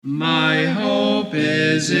My hope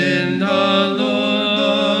is in the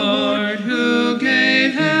Lord, who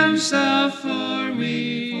gave himself for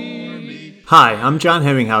me. Hi, I'm John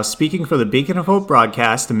Hemminghouse, speaking for the Beacon of Hope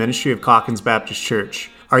broadcast and ministry of Calkins Baptist Church.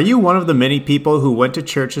 Are you one of the many people who went to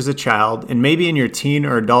church as a child and maybe in your teen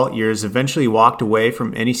or adult years eventually walked away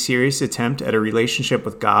from any serious attempt at a relationship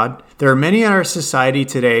with God? There are many in our society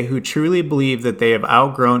today who truly believe that they have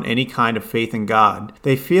outgrown any kind of faith in God.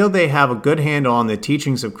 They feel they have a good handle on the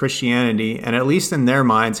teachings of Christianity and at least in their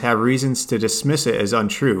minds have reasons to dismiss it as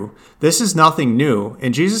untrue. This is nothing new.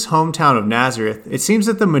 In Jesus' hometown of Nazareth, it seems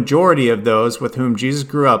that the majority of those with whom Jesus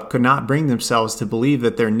grew up could not bring themselves to believe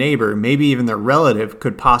that their neighbor, maybe even their relative,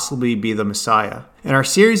 could possibly be the Messiah. In our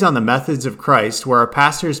series on the methods of Christ, where our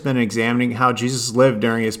pastor has been examining how Jesus lived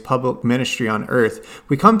during his public ministry on earth,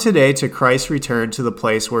 we come today to Christ's return to the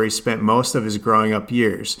place where he spent most of his growing up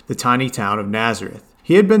years, the tiny town of Nazareth.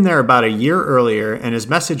 He had been there about a year earlier, and his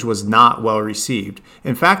message was not well received.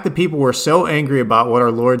 In fact, the people were so angry about what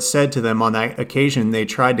our Lord said to them on that occasion, they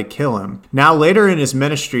tried to kill him. Now, later in his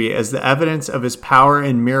ministry, as the evidence of his power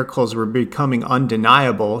and miracles were becoming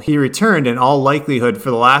undeniable, he returned in all likelihood for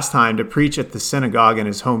the last time to preach at the synagogue in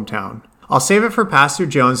his hometown. I'll save it for Pastor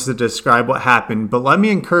Jones to describe what happened, but let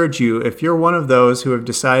me encourage you, if you're one of those who have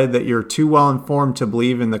decided that you're too well informed to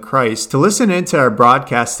believe in the Christ, to listen into our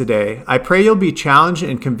broadcast today. I pray you'll be challenged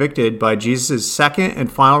and convicted by Jesus' second and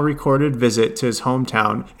final recorded visit to his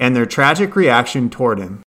hometown and their tragic reaction toward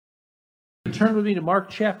him. Turn with me to Mark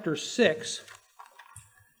chapter 6,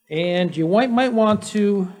 and you might want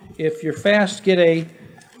to, if you're fast, get a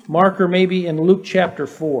marker maybe in Luke chapter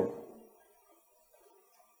 4.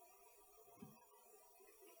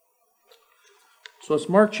 So it's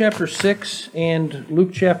Mark chapter 6 and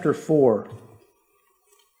Luke chapter 4.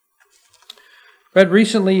 Read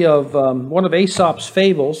recently of one of Aesop's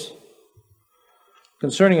fables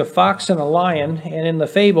concerning a fox and a lion. And in the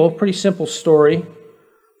fable, pretty simple story.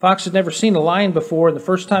 Fox had never seen a lion before, and the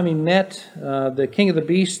first time he met the king of the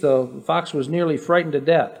beasts, the fox was nearly frightened to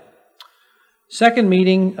death. Second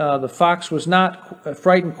meeting, the fox was not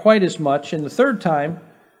frightened quite as much, and the third time,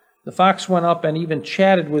 the fox went up and even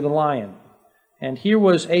chatted with the lion. And here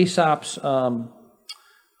was Aesop's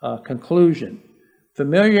conclusion.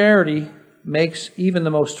 Familiarity makes even the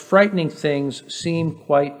most frightening things seem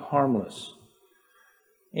quite harmless.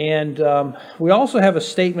 And we also have a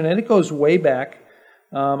statement, and it goes way back.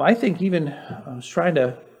 I think even, I was trying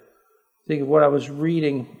to think of what I was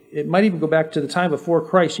reading. It might even go back to the time before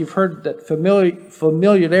Christ. You've heard that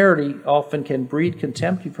familiarity often can breed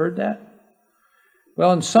contempt. You've heard that?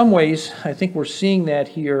 Well, in some ways, I think we're seeing that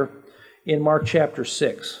here in Mark chapter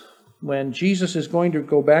 6, when Jesus is going to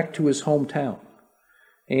go back to his hometown.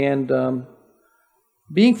 And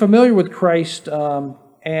being familiar with Christ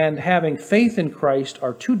and having faith in Christ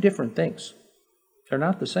are two different things. They're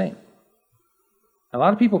not the same. A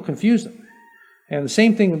lot of people confuse them. And the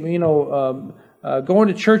same thing, going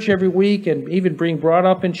to church every week and even being brought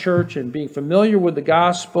up in church and being familiar with the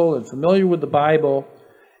gospel and familiar with the Bible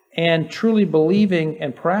and truly believing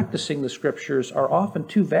and practicing the Scriptures are often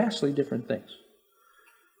two vastly different things.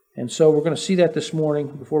 And so we're going to see that this morning.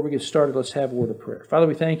 Before we get started, let's have a word of prayer. Father,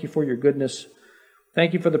 we thank you for your goodness.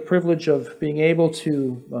 Thank you for the privilege of being able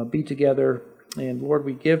to be together. And Lord,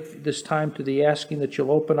 we give this time to the asking that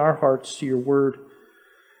you'll open our hearts to your word.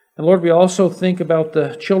 And Lord, we also think about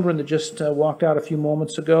the children that just walked out a few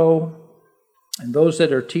moments ago and those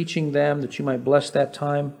that are teaching them, that you might bless that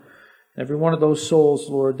time. Every one of those souls,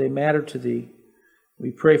 Lord, they matter to thee.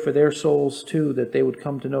 We pray for their souls, too, that they would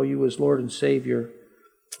come to know you as Lord and Savior,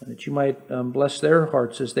 and that you might bless their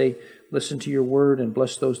hearts as they listen to your word and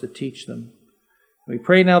bless those that teach them. We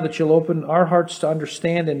pray now that you'll open our hearts to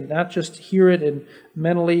understand and not just hear it and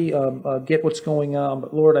mentally get what's going on,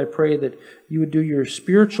 but Lord, I pray that you would do your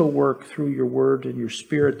spiritual work through your word and your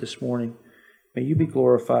spirit this morning. May you be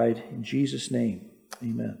glorified in Jesus' name.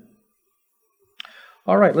 Amen.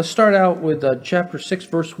 All right, let's start out with chapter 6,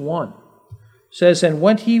 verse 1. It says, And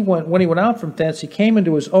when he went out from thence, he came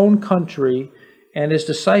into his own country, and his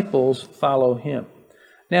disciples follow him.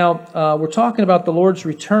 Now, we're talking about the Lord's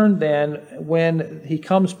return then when he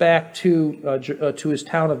comes back to his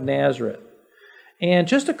town of Nazareth. And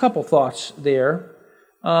just a couple thoughts there.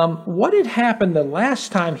 What had happened the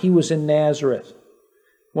last time he was in Nazareth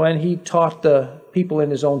when he taught the people in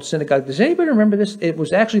his own synagogue? Does anybody remember this? It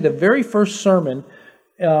was actually the very first sermon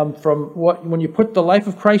when you put the life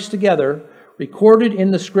of Christ together, recorded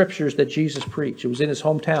in the Scriptures that Jesus preached. It was in his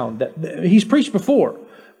hometown. He's preached before,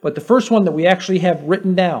 but the first one that we actually have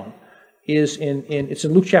written down is it's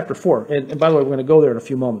in Luke chapter 4. And by the way, we're going to go there in a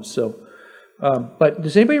few moments. So But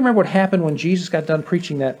does anybody remember what happened when Jesus got done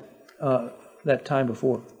preaching that time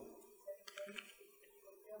before?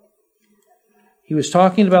 He was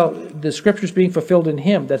talking about the scriptures being fulfilled in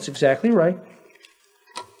him. That's exactly right.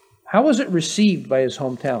 How was it received by his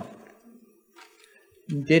hometown?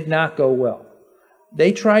 It did not go well.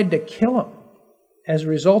 They tried to kill him as a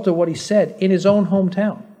result of what he said in his own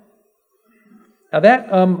hometown. Now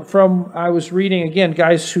that, I was reading, again,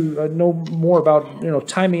 guys who know more about,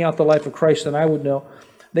 timing out the life of Christ than I would know,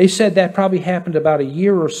 they said that probably happened about a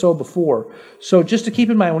year or so before. So just to keep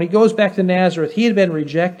in mind, when he goes back to Nazareth, he had been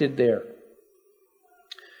rejected there.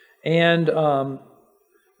 And matter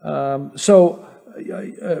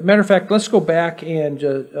of fact, let's go back and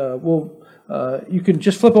you can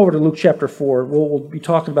just flip over to Luke chapter 4. We'll be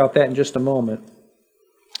talking about that in just a moment.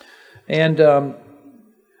 And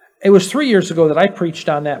it was 3 years ago that I preached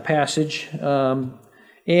on that passage, and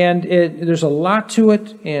there's a lot to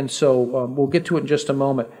it, and so we'll get to it in just a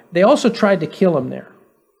moment. They also tried to kill him there.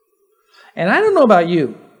 And I don't know about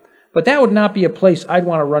you, but that would not be a place I'd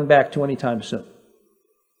want to run back to anytime soon.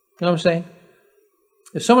 You know what I'm saying?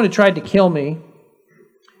 If someone had tried to kill me,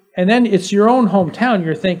 and then it's your own hometown,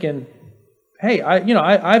 you're thinking, hey,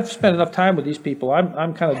 I've spent enough time with these people.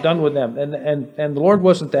 I'm kind of done with them, and the Lord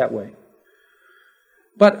wasn't that way.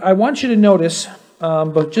 But I want you to notice,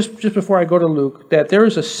 but just before I go to Luke, that there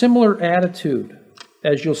is a similar attitude,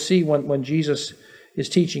 as you'll see when Jesus is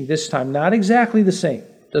teaching this time. Not exactly the same.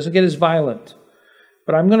 Doesn't get as violent.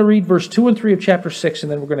 But I'm going to read verse 2 and 3 of chapter 6,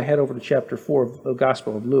 and then we're going to head over to chapter 4 of the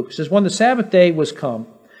Gospel of Luke. It says, when the Sabbath day was come,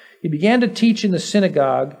 he began to teach in the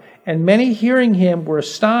synagogue, and many hearing him were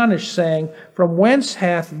astonished, saying, from whence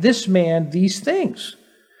hath this man these things?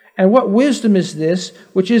 And what wisdom is this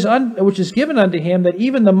which is given unto him, that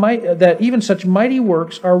even such mighty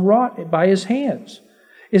works are wrought by his hands?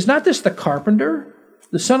 Is not this the carpenter,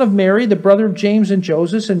 the son of Mary, the brother of James and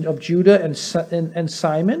Joseph, and of Judah and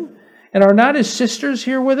Simon? And are not his sisters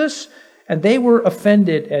here with us? And they were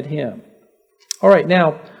offended at him. All right,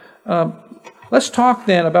 now, let's talk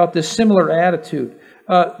then about this similar attitude.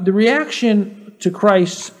 The reaction to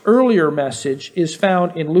Christ's earlier message is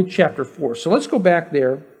found in Luke chapter 4. So let's go back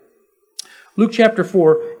there. Luke chapter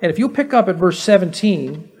 4, and if you pick up at verse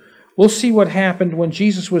 17, we'll see what happened when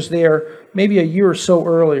Jesus was there maybe a year or so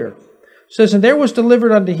earlier. It says, and there was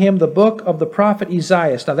delivered unto him the book of the prophet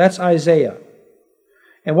Isaiah. Now that's Isaiah.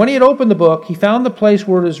 And when he had opened the book, he found the place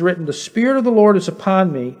where it is written, the Spirit of the Lord is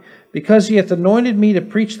upon me, because he hath anointed me to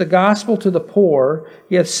preach the gospel to the poor.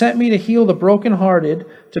 He hath sent me to heal the brokenhearted,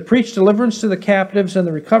 to preach deliverance to the captives, and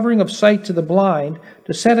the recovering of sight to the blind,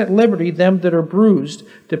 to set at liberty them that are bruised,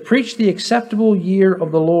 to preach the acceptable year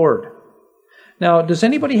of the Lord. Now, does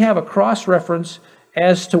anybody have a cross-reference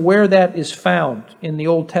as to where that is found in the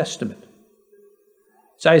Old Testament?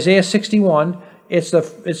 It's Isaiah 61. It's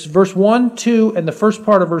verse 1, 2, and the first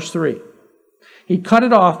part of verse 3. He cut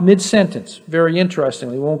it off mid-sentence. Very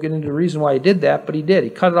interestingly. We won't get into the reason why he did that, but he did. He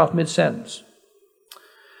cut it off mid-sentence.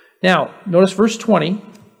 Now, notice verse 20.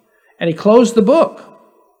 And he closed the book.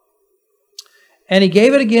 And he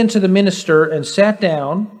gave it again to the minister and sat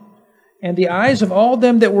down. And the eyes of all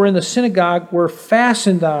them that were in the synagogue were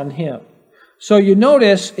fastened on him. So you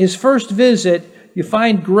notice his first visit, you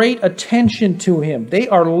find great attention to him. They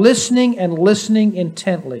are listening and listening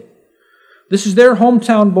intently. This is their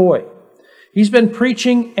hometown boy. He's been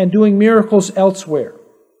preaching and doing miracles elsewhere.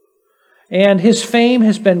 And his fame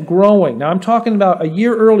has been growing. Now, I'm talking about a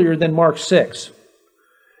year earlier than Mark 6.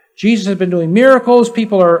 Jesus has been doing miracles.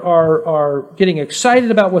 People are getting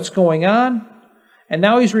excited about what's going on. And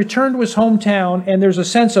now he's returned to his hometown, and there's a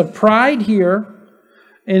sense of pride here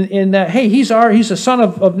in that, hey, he's the son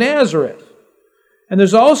of Nazareth. And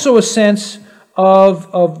there's also a sense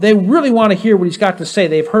of they really want to hear what he's got to say.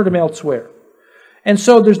 They've heard him elsewhere. And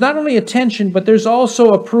so there's not only attention, but there's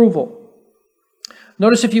also approval.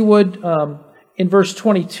 Notice, if you would, in verse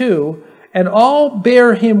 22, and all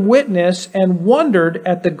bare him witness and wondered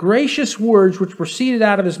at the gracious words which proceeded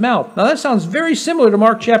out of his mouth. Now that sounds very similar to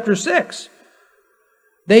Mark chapter 6.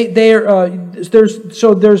 There's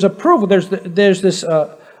approval. There's this,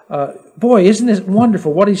 boy, isn't this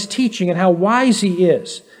wonderful what he's teaching and how wise he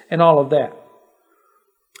is and all of that.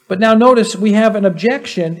 But now notice we have an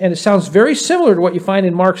objection, and it sounds very similar to what you find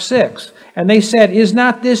in Mark 6. And they said, is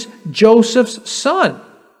not this Joseph's son?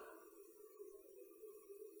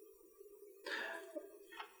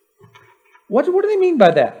 What do they mean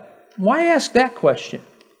by that? Why ask that question?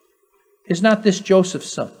 Is not this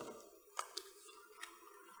Joseph's son?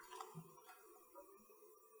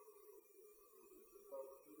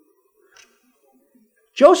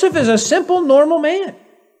 Joseph is a simple, normal man.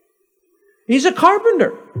 He's a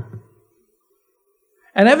carpenter.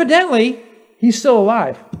 And evidently, he's still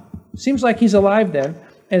alive. Seems like he's alive then.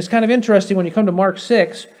 And it's kind of interesting when you come to Mark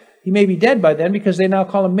 6, he may be dead by then because they now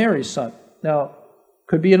call him Mary's son. Now,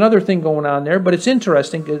 could be another thing going on there, but it's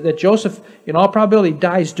interesting that Joseph, in all probability,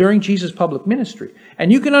 dies during Jesus' public ministry.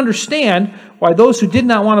 And you can understand why those who did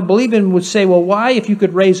not want to believe in him would say, well, why, if you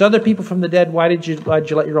could raise other people from the dead, why did you let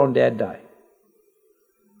your own dad die?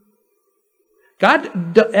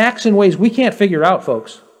 God acts in ways we can't figure out,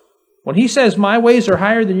 folks. When he says, my ways are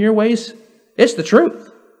higher than your ways, it's the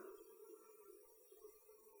truth.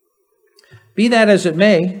 Be that as it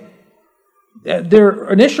may,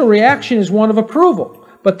 their initial reaction is one of approval.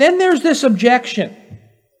 But then there's this objection.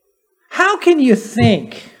 How can you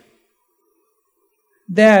think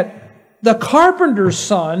that the carpenter's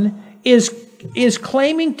son is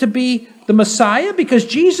claiming to be the Messiah? Because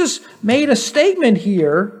Jesus made a statement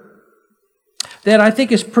here that I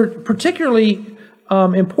think is particularly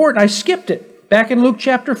important. I skipped it. Back in Luke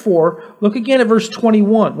chapter 4, look again at verse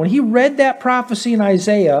 21. When he read that prophecy in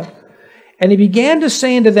Isaiah, and he began to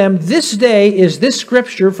say unto them, this day is this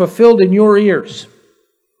scripture fulfilled in your ears.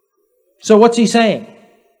 So what's he saying?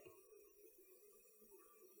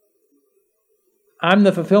 I'm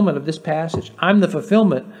the fulfillment of this passage. I'm the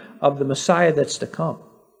fulfillment of the Messiah that's to come.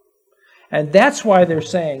 And that's why they're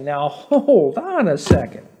saying, now hold on a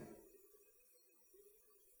second.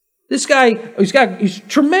 This guy, he's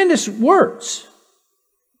tremendous words.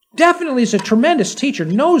 Definitely is a tremendous teacher,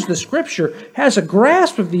 knows the Scripture, has a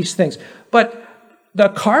grasp of these things. But the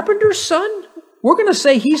carpenter's son, we're going to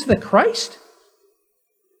say he's the Christ?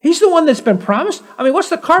 He's the one that's been promised? I mean, what's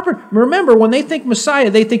the carpenter? Remember, when they think Messiah,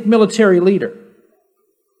 they think military leader.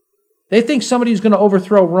 They think somebody who's going to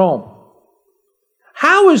overthrow Rome.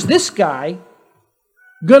 How is this guy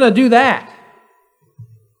going to do that?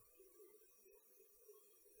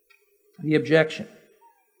 The objection.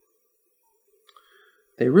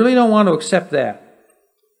 They really don't want to accept that.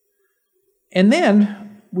 And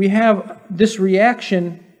then we have this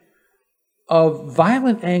reaction of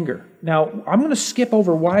violent anger. Now, I'm going to skip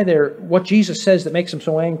over what Jesus says that makes them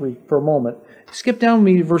so angry for a moment. Skip down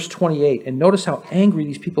with me to verse 28 and notice how angry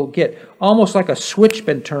these people get. Almost like a switch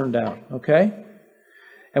been turned down, okay?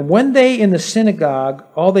 And when they in the synagogue,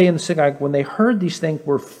 when they heard these things,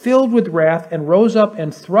 were filled with wrath and rose up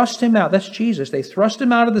and thrust him out. That's Jesus. They thrust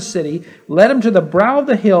him out of the city, led him to the brow of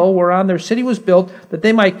the hill whereon their city was built, that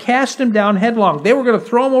they might cast him down headlong. They were going to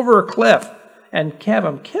throw him over a cliff and have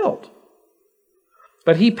him killed.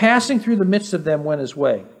 But he, passing through the midst of them, went his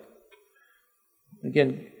way.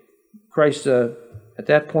 Again, Christ at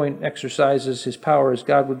that point exercises his power as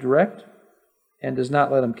God would direct and does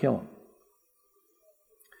not let him kill him.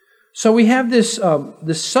 So we have this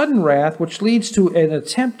sudden wrath which leads to an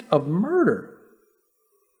attempt of murder.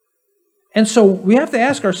 And so we have to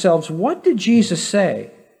ask ourselves, what did Jesus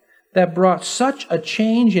say that brought such a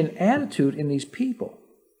change in attitude in these people?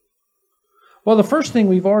 Well, the first thing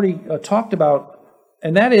we've already talked about,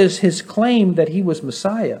 and that is his claim that he was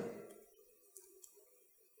Messiah.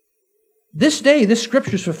 This day, this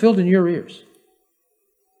scripture is fulfilled in your ears.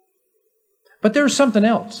 But there's something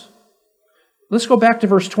else. Let's go back to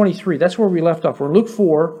verse 23. That's where we left off. We're in Luke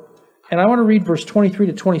 4, and I want to read verse 23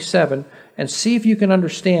 to 27 and see if you can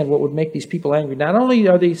understand what would make these people angry. Not only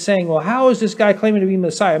are they saying, well, how is this guy claiming to be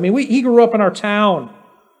Messiah? I mean, he grew up in our town.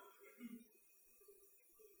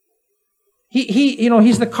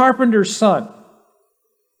 He's the carpenter's son.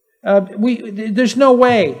 There's no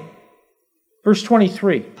way. Verse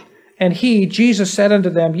 23. And he, Jesus, said unto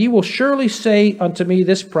them, ye will surely say unto me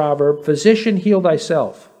this proverb, physician, heal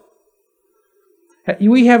thyself.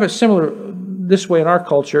 We have it similar this way in our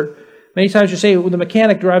culture. Many times you say when the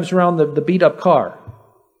mechanic drives around the beat-up car.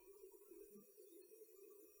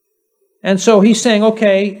 And so he's saying,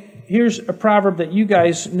 okay, here's a proverb that you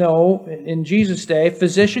guys know in Jesus' day,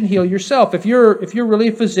 physician, heal yourself. If you're really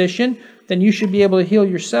a physician, then you should be able to heal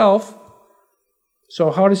yourself.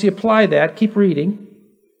 So how does he apply that? Keep reading.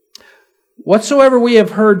 Whatsoever we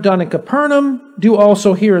have heard done in Capernaum, do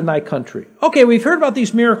also here in thy country. Okay, we've heard about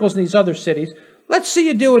these miracles in these other cities. Let's see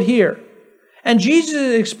you do it here. And Jesus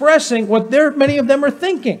is expressing what many of them are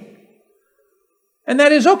thinking. And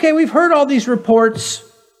that is, okay, we've heard all these reports.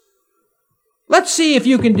 Let's see if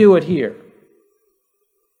you can do it here.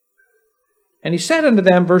 And he said unto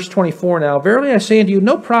them, verse 24 now, verily I say unto you,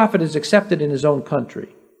 no prophet is accepted in his own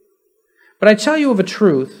country. But I tell you of a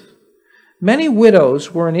truth, many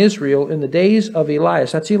widows were in Israel in the days of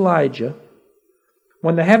Elias, that's Elijah,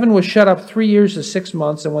 when the heaven was shut up 3 years and 6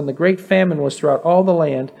 months, and when the great famine was throughout all the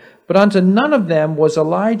land. But unto none of them was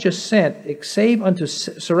Elijah sent, save unto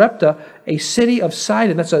Sarepta, a city of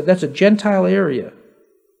Sidon. That's a Gentile area.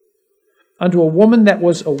 unto a woman that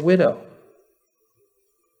was a widow.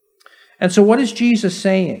 And so what is Jesus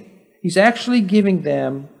saying? He's actually giving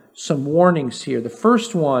them some warnings here. The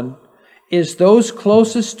first one is those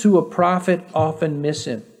closest to a prophet often miss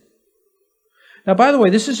him. Now, by the way,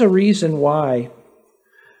 this is a reason why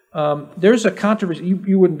there's a controversy.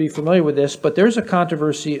 You wouldn't be familiar with this, but there's a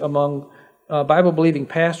controversy among Bible-believing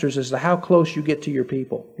pastors as to how close you get to your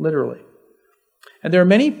people, literally. And there are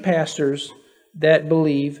many pastors that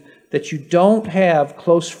believe that you don't have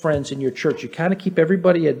close friends in your church. You kind of keep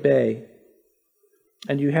everybody at bay.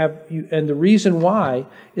 And and the reason why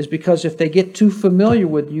is because if they get too familiar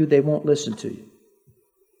with you, they won't listen to you.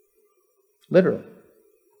 Literally.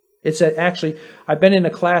 It's actually, I've been in a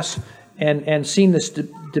class and seen this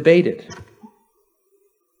debated.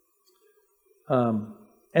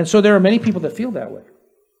 And so there are many people that feel that way.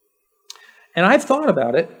 And I've thought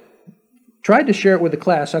about it, tried to share it with the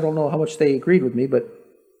class. I don't know how much they agreed with me, but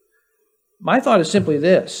my thought is simply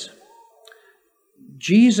this.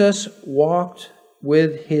 Jesus walked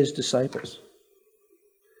with his disciples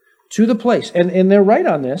to the place. And they're right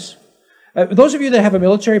on this. Those of you that have a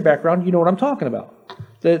military background, you know what I'm talking about.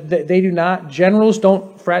 They do not, generals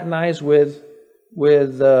don't fraternize with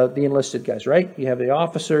the enlisted guys, right? You have the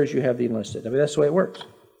officers, you have the enlisted. I mean, that's the way it works.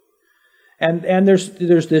 And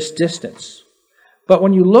there's this distance. But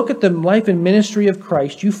when you look at the life and ministry of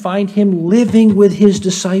Christ, you find him living with his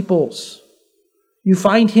disciples. You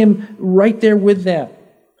find him right there with them.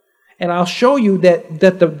 And I'll show you that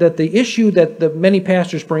the issue that the many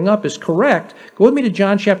pastors bring up is correct. Go with me to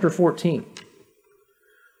John chapter 14.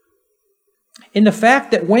 In the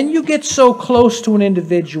fact that when you get so close to an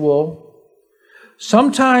individual,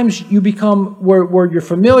 sometimes you become where you're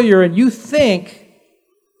familiar and you think,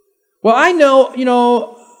 well, I know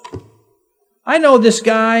this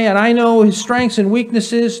guy and I know his strengths and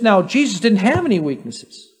weaknesses. Now, Jesus didn't have any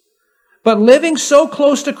weaknesses. But living so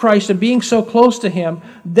close to Christ and being so close to him,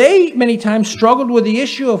 they many times struggled with the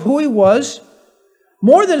issue of who he was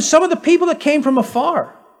more than some of the people that came from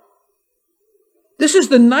afar. This is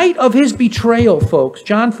the night of his betrayal, folks.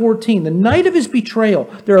 John 14, the night of his betrayal.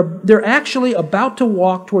 They're actually about to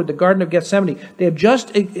walk toward the Garden of Gethsemane. They have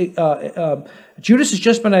just Judas has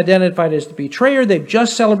just been identified as the betrayer. They've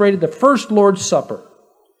just celebrated the first Lord's Supper.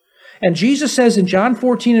 And Jesus says in John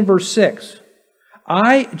 14 and verse 6,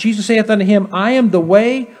 Jesus saith unto him, I am the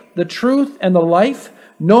way, the truth, and the life.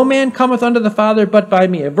 No man cometh unto the Father but by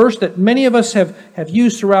me. A verse that many of us have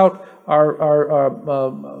used throughout our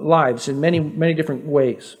lives in many, many different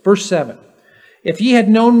ways. Verse 7. If ye had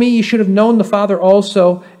known me, ye should have known the Father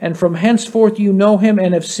also, and from henceforth you know him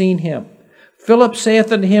and have seen him. Philip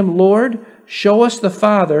saith unto him, Lord, show us the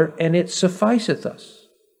Father, and it sufficeth us.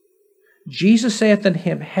 Jesus saith unto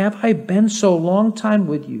him, Have I been so long time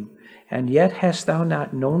with you, and yet hast thou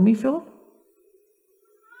not known me, Philip?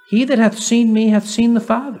 He that hath seen me hath seen the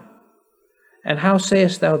Father. And how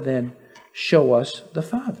sayest thou then, Show us the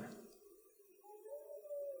Father?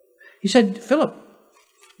 He said, Philip,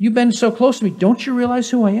 you've been so close to me. Don't you realize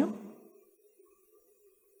who I am?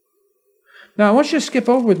 Now, I want you to skip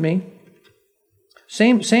over with me.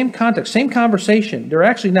 Same context, same conversation. They're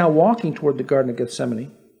actually now walking toward the Garden of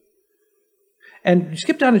Gethsemane. And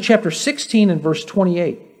skip down to chapter 16 and verse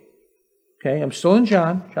 28. Okay, I'm still in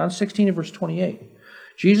John 16 and verse 28.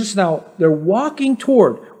 Jesus now, they're walking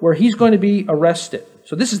toward where he's going to be arrested.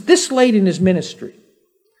 So this is this late in his ministry.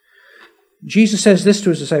 Jesus says this to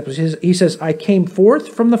his disciples. He says, I came forth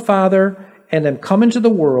from the Father and am come into the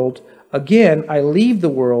world. Again, I leave the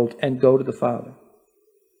world and go to the Father.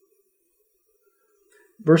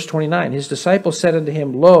 Verse 29, his disciples said unto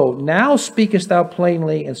him, Lo, now speakest thou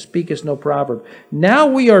plainly, and speakest no proverb. Now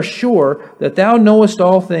we are sure that thou knowest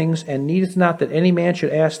all things, and needest not that any man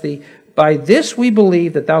should ask thee. By this we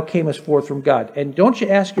believe that thou camest forth from God. And don't you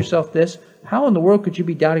ask yourself this, how in the world could you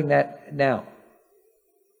be doubting that now?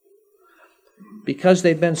 Because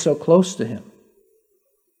they've been so close to him.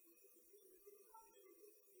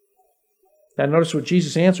 Now notice what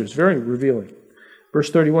Jesus answers, very revealing. Verse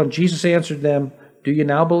 31, Jesus answered them, Do you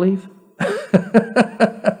now believe?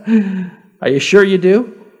 Are you sure you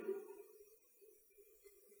do?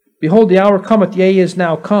 Behold, the hour cometh, yea, is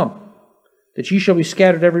now come, that ye shall be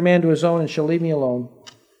scattered every man to his own, and shall leave me alone.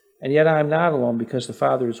 And yet I am not alone, because the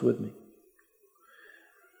Father is with me.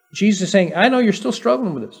 Jesus is saying, I know you're still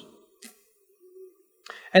struggling with this.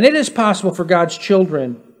 And it is possible for God's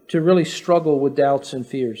children to really struggle with doubts and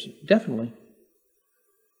fears. Definitely.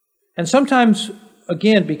 And sometimes,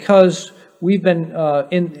 again, because we've been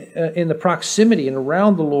in the proximity and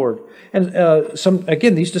around the Lord. And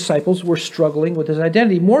these disciples were struggling with his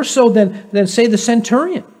identity, more so than say, the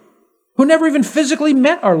centurion, who never even physically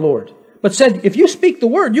met our Lord, but said, if you speak the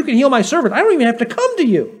word, you can heal my servant. I don't even have to come to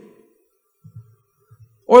you.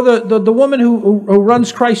 Or the woman who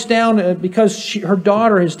runs Christ down because her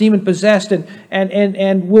daughter is demon-possessed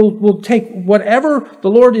and will take whatever the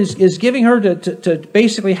Lord is giving her to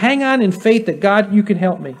basically hang on in faith that, God, you can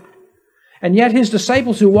help me. And yet his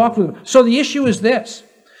disciples who walked with him. So the issue is this,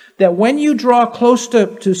 that when you draw close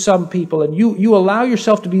to some people and you allow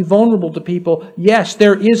yourself to be vulnerable to people, yes,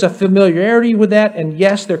 there is a familiarity with that, and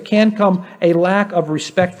yes, there can come a lack of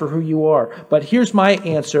respect for who you are. But here's my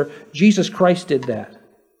answer. Jesus Christ did that.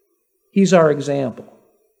 He's our example.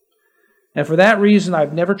 And for that reason,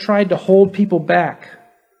 I've never tried to hold people back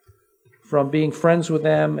from being friends with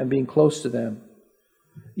them and being close to them.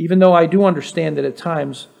 Even though I do understand that at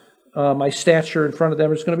times my stature in front of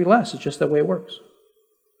them is going to be less. It's just that way it works.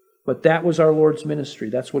 But that was our Lord's ministry.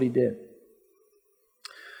 That's what he did.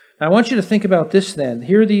 Now, I want you to think about this then.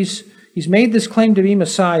 Here he's made this claim to be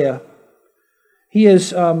Messiah. He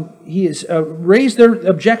has raised their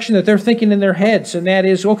objection that they're thinking in their heads, and that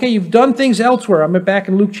is, okay, you've done things elsewhere. I'm back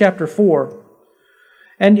in Luke chapter 4,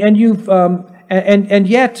 and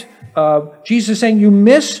yet Jesus is saying you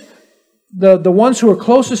miss the ones who are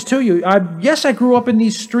closest to you. Yes, I grew up in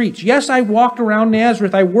these streets. Yes, I walked around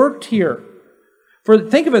Nazareth. I worked here.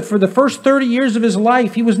 Think of it, for the first 30 years of his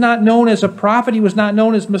life, he was not known as a prophet. He was not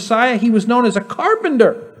known as Messiah. He was known as a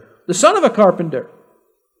carpenter, the son of a carpenter.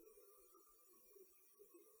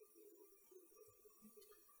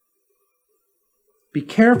 Be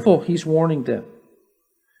careful, he's warning them.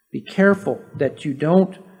 Be careful that you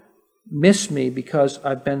don't miss me because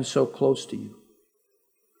I've been so close to you.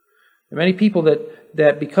 There are many people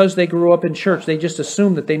that because they grew up in church, they just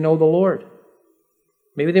assume that they know the Lord.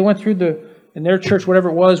 Maybe they went through in their church, whatever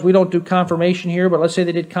it was, we don't do confirmation here, but let's say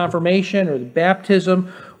they did confirmation or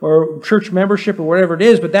baptism or church membership or whatever it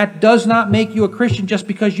is, but that does not make you a Christian just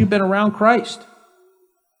because you've been around Christ.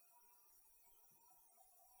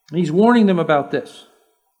 And he's warning them about this.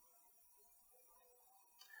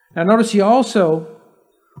 Now notice he also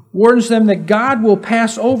warns them that God will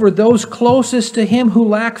pass over those closest to him who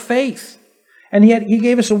lack faith. And he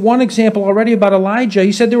gave us one example already about Elijah.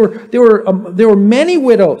 He said there were many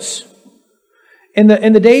widows in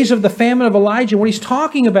the days of the famine of Elijah. What he's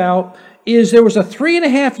talking about is there was a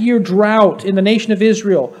 3.5-year drought in the nation of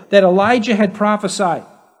Israel that Elijah had prophesied.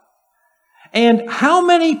 And how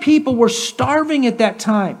many people were starving at that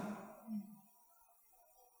time?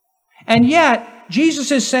 And yet,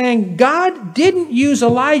 Jesus is saying God didn't use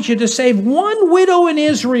Elijah to save one widow in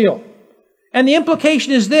Israel. And the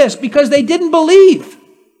implication is this, because they didn't believe.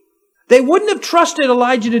 They wouldn't have trusted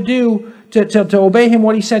Elijah to obey him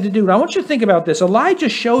what he said to do. Now I want you to think about this. Elijah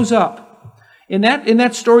shows up in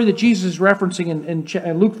that story that Jesus is referencing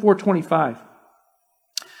in Luke 4:25.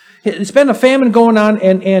 It's been a famine going on,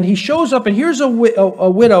 and he shows up, and here's a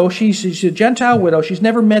widow. She's a Gentile widow. She's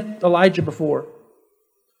never met Elijah before.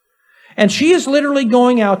 And she is literally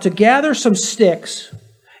going out to gather some sticks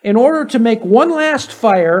in order to make one last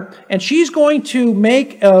fire, and she's going to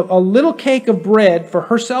make a little cake of bread for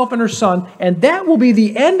herself and her son, and that will be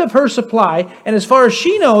the end of her supply. And as far as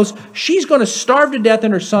she knows, she's going to starve to death,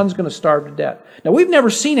 and her son's going to starve to death. Now, we've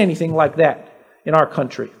never seen anything like that in our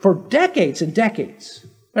country for decades and decades.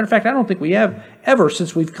 Matter of fact, I don't think we have ever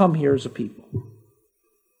since we've come here as a people.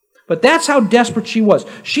 But that's how desperate she was.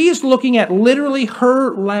 She is looking at literally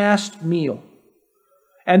her last meal.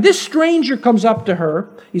 And this stranger comes up to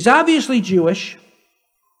her. He's obviously Jewish.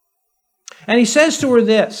 And he says to her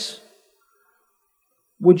this,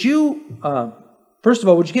 first of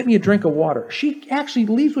all, would you get me a drink of water? She actually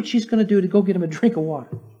leaves what she's going to do to go get him a drink of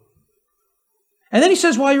water. And then he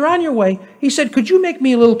says, while you're on your way, he said, could you make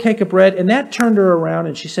me a little cake of bread? And that turned her around,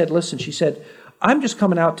 and she said, listen, I'm just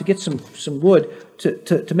coming out to get some wood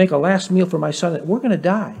to make a last meal for my son. We're going to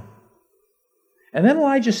die. And then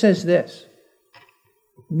Elijah says this,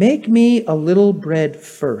 make me a little bread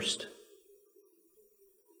first.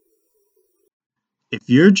 If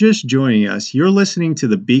you're just joining us, you're listening to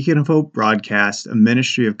the Beacon of Hope broadcast, a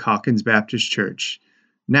ministry of Calkins Baptist Church.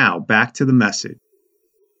 Now, back to the message.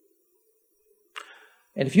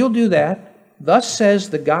 And if you'll do that, thus says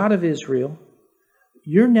the God of Israel,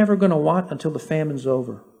 you're never going to want until the famine's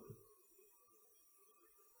over.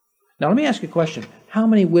 Now, let me ask you a question. How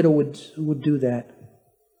many widows would do that?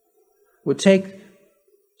 Would take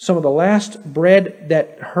some of the last bread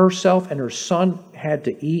that herself and her son had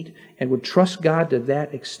to eat and would trust God to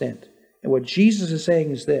that extent. And what Jesus is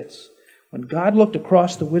saying is this. When God looked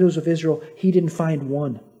across the widows of Israel, he didn't find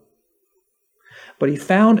one. But he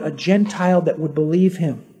found a Gentile that would believe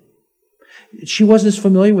him. She wasn't as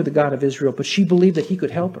familiar with the God of Israel, but she believed that he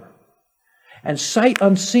could help her. And sight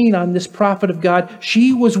unseen on this prophet of God,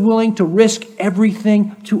 she was willing to risk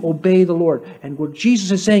everything to obey the Lord. And what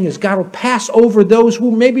Jesus is saying is God will pass over those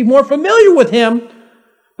who may be more familiar with Him,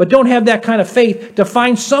 but don't have that kind of faith, to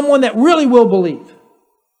find someone that really will believe.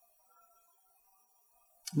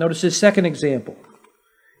 Notice his second example.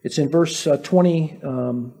 It's in verse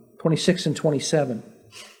 26 and 27.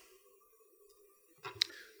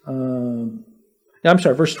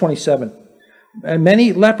 Verse 27. And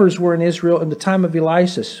many lepers were in Israel in the time of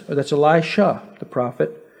Elias, or that's Elisha, the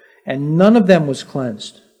prophet, and none of them was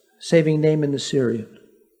cleansed, saving Naaman the Syrian.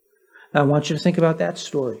 Now I want you to think about that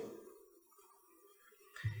story.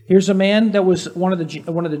 Here's a man that was one of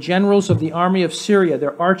the generals of the army of Syria.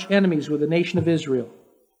 Their arch enemies were the nation of Israel.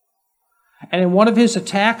 And in one of his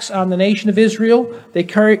attacks on the nation of Israel, they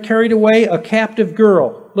carried away a captive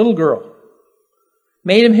girl, little girl,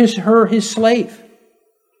 made him his slave.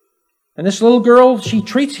 And this little girl, he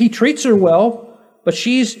treats her well, but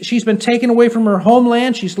she's been taken away from her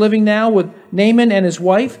homeland. She's living now with Naaman and his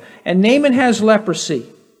wife, and Naaman has leprosy.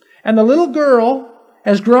 And the little girl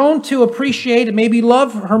has grown to appreciate and maybe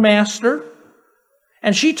love her master.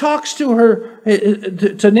 And she talks to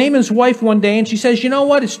Naaman's wife one day, and she says, "You know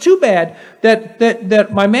what? It's too bad that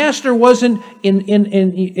my master wasn't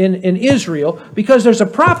in Israel, because there's a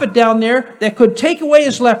prophet down there that could take away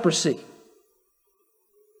his leprosy."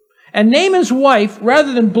 And Naaman's wife,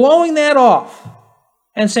 rather than blowing that off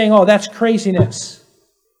and saying, "Oh, that's craziness,"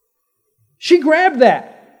 she grabbed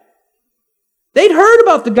that. They'd heard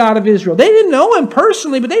about the God of Israel. They didn't know Him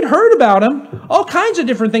personally, but they'd heard about Him. All kinds of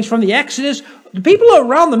different things from the Exodus. The people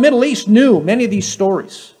around the Middle East knew many of these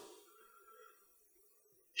stories.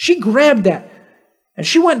 She grabbed that, and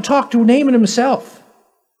she went and talked to Naaman himself.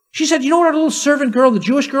 She said, "You know what our little servant girl, the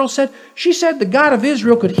Jewish girl, said? She said the God of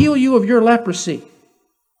Israel could heal you of your leprosy."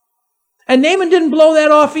 And Naaman didn't blow that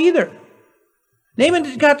off either.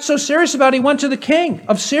 Naaman got so serious about it, he went to the king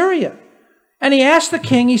of Syria. And he asked the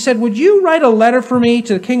king, he said, "Would you write a letter for me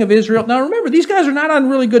to the king of Israel?" Now remember, these guys are not on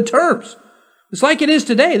really good terms. It's like it is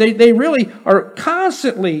today. They really are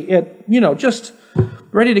constantly just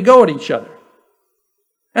ready to go at each other.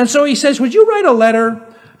 And so he says, "Would you write a letter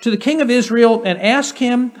to the king of Israel and ask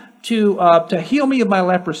him to heal me of my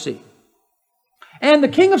leprosy?" And the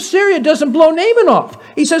king of Syria doesn't blow Naaman off.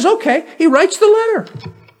 He says, okay. He writes the letter.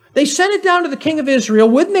 They send it down to the king of Israel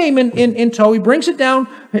with Naaman in tow. He brings it down,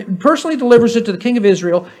 personally delivers it to the king of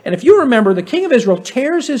Israel. And if you remember, the king of Israel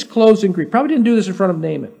tears his clothes in grief. Probably didn't do this in front of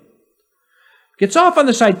Naaman. Gets off on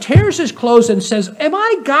the side, tears his clothes and says, "Am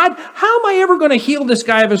I God? How am I ever going to heal this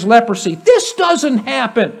guy of his leprosy? This doesn't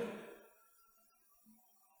happen."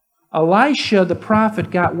 Elisha, the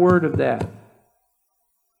prophet, got word of that.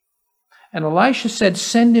 And Elisha said,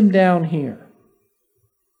 "Send him down here."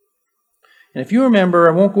 And if you remember,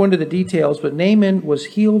 I won't go into the details, but Naaman was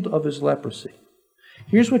healed of his leprosy.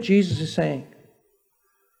 Here's what Jesus is saying.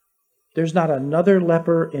 There's not another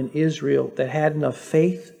leper in Israel that had enough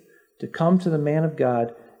faith to come to the man of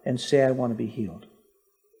God and say, "I want to be healed."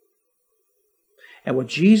 And what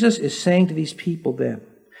Jesus is saying to these people then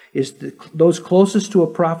is that those closest to a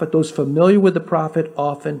prophet, those familiar with the prophet,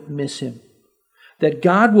 often miss him. That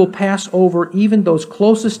God will pass over even those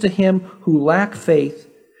closest to Him who lack faith,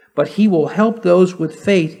 but He will help those with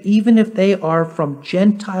faith, even if they are from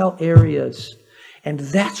Gentile areas. And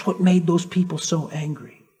that's what made those people so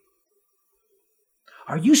angry.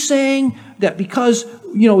 Are you saying that because,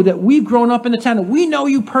 that we've grown up in the town, and we know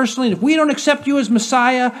you personally, and if we don't accept you as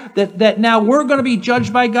Messiah, that now we're going to be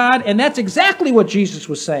judged by God? And that's exactly what Jesus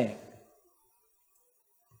was saying.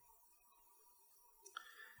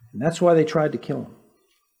 And that's why they tried to kill Him.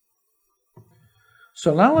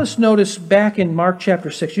 So now let's notice back in Mark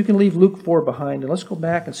chapter 6. You can leave Luke 4 behind, and let's go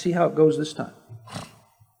back and see how it goes this time.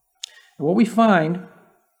 And what we find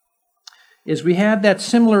is we had that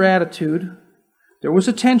similar attitude. There was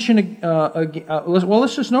a tension.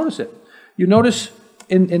 Let's just notice it. You notice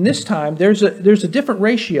in this time, there's a different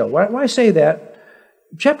ratio. Why I say that?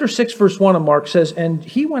 Chapter 6, verse 1 of Mark says, "And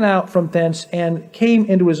he went out from thence and came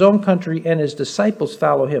into his own country, and his disciples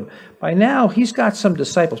follow him." By now, he's got some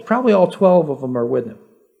disciples. Probably all 12 of them are with him.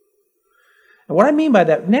 And what I mean by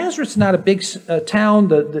that, Nazareth's not a big town.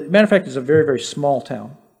 The matter of fact, it's a very, very small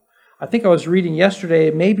town. I think I was reading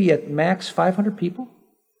yesterday, maybe at max 500 people.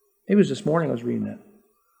 Maybe it was this morning I was reading that.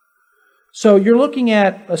 So you're looking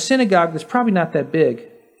at a synagogue that's probably not that big.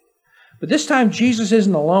 But this time, Jesus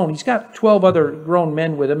isn't alone. He's got 12 other grown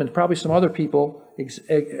men with him, and probably some other people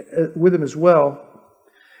with him as well.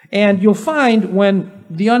 And you'll find when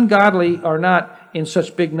the ungodly are not in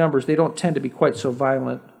such big numbers, they don't tend to be quite so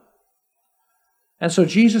violent. And so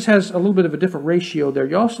Jesus has a little bit of a different ratio there.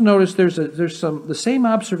 You also notice the same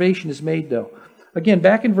observation is made though. Again,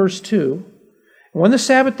 back in verse 2, when the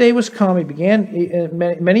Sabbath day was come,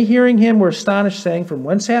 many hearing him were astonished, saying, "From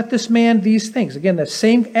whence hath this man these things?" Again, that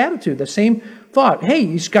same attitude, the same thought. Hey,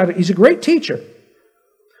 he's a great teacher.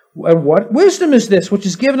 And what wisdom is this which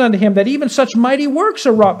is given unto him, that even such mighty works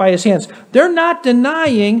are wrought by his hands? They're not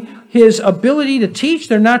denying his ability to teach.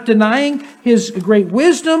 They're not denying his great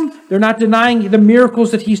wisdom. They're not denying the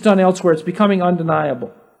miracles that he's done elsewhere. It's becoming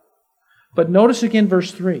undeniable. But notice again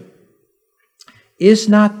verse 3. Is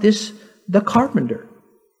not this the carpenter?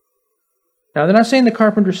 Now, they're not saying the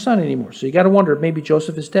carpenter's son anymore, so you got to wonder if maybe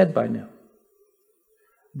Joseph is dead by now.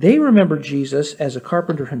 They remember Jesus as a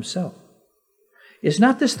carpenter himself. Is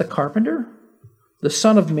not this the carpenter, the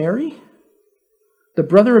son of Mary, the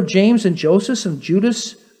brother of James and Joseph and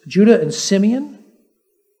Judah and Simeon?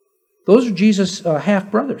 Those are Jesus'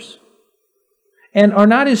 half-brothers. And are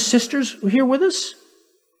not his sisters here with us?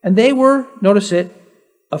 And they were, notice it,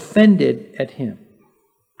 offended at him.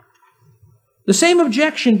 The same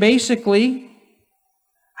objection, basically.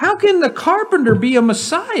 How can the carpenter be a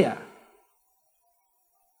Messiah?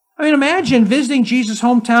 I mean, imagine visiting Jesus'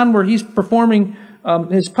 hometown where he's performing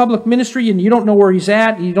his public ministry and you don't know where he's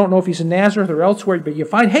at. You don't know if he's in Nazareth or elsewhere, but you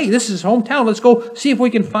find, hey, this is his hometown. Let's go see if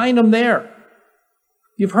we can find him there.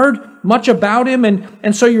 You've heard much about him,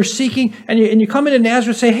 and so you're seeking, and you come into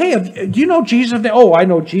Nazareth and say, hey, do you know Jesus of Nazareth? Oh, I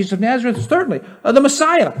know Jesus of Nazareth, certainly. The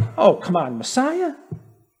Messiah. Oh, come on, Messiah?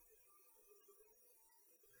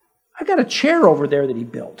 I got a chair over there that he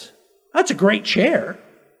built. That's a great chair.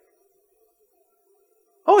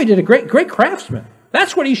 Oh, he did a great craftsman.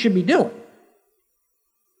 That's what he should be doing.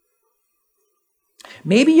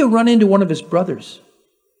 Maybe you run into one of his brothers.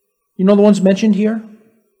 You know the ones mentioned here?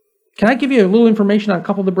 Can I give you a little information on a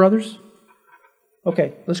couple of the brothers?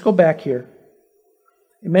 Okay, let's go back here.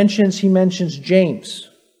 He mentions James.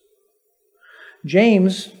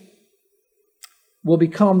 James will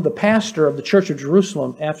become the pastor of the Church of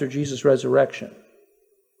Jerusalem after Jesus' resurrection.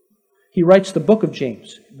 He writes the book of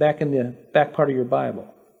James back in the back part of your Bible.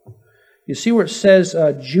 You see where it says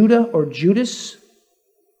Judah or Judas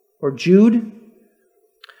or Jude?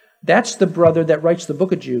 That's the brother that writes the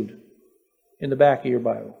book of Jude in the back of your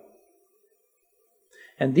Bible.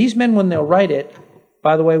 And these men, when they'll write it,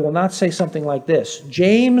 by the way, will not say something like this: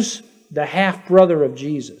 James, the half-brother of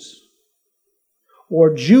Jesus.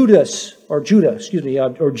 Or Jude,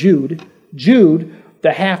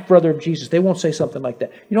 the half-brother of Jesus. They won't say something like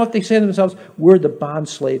that. You know what they say to themselves? We're the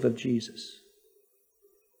bondslave of Jesus.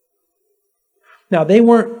 Now, they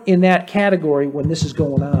weren't in that category when this is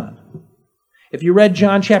going on. If you read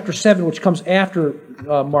John chapter 7, which comes after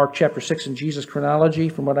Mark chapter 6 in Jesus' chronology,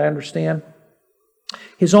 from what I understand,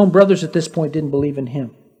 his own brothers at this point didn't believe in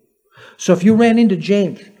him. So if you ran into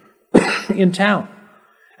James in town,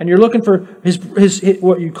 and you're looking for his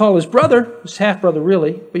what you call his brother, his half-brother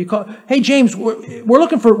really, but you call, hey James, we're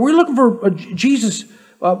looking for Jesus.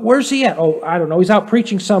 Where's he at? Oh, I don't know. He's out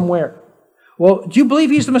preaching somewhere. Well, do you believe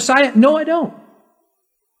he's the Messiah? No, I don't.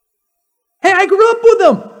 Hey, I grew up with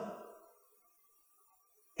him.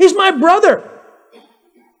 He's my brother.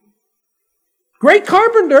 Great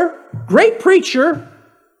carpenter, great preacher,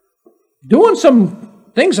 doing some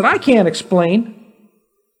things that I can't explain.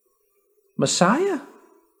 Messiah?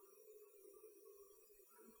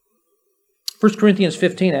 1 Corinthians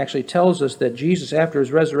 15 actually tells us that Jesus, after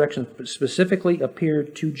his resurrection, specifically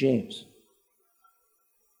appeared to James,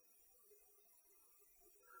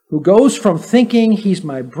 who goes from thinking he's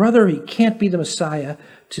my brother, he can't be the Messiah,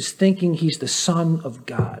 to thinking he's the Son of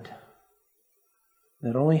God.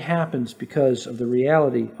 That only happens because of the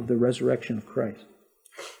reality of the resurrection of Christ.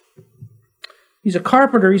 He's a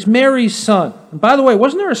carpenter. He's Mary's son. And by the way,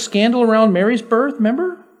 wasn't there a scandal around Mary's birth?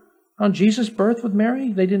 Remember? On Jesus' birth with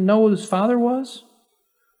Mary? They didn't know who his father was?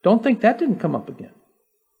 Don't think that didn't come up again.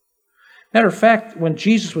 Matter of fact, when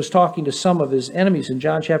Jesus was talking to some of his enemies in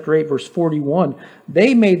John chapter 8, verse 41,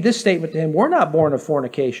 they made this statement to him: we're not born of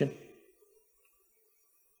fornication.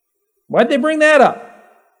 Why'd they bring that up?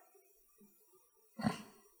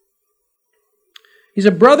 He's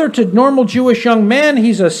a brother to normal Jewish young men.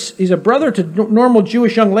 He's a brother to normal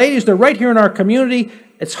Jewish young ladies. They're right here in our community.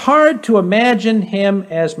 It's hard to imagine him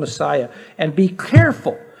as Messiah. And be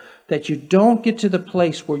careful that you don't get to the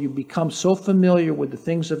place where you become so familiar with the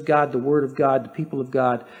things of God, the Word of God, the people of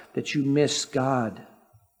God, that you miss God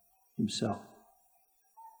himself.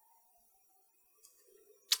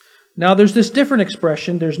 Now, there's this different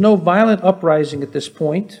expression. There's no violent uprising at this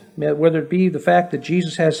point, whether it be the fact that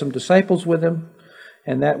Jesus has some disciples with him,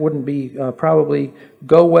 and that wouldn't be probably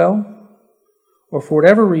go well, or for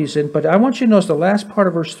whatever reason, but I want you to notice the last part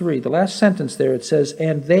of verse 3, the last sentence there, it says,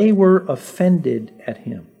 and they were offended at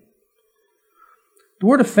him. The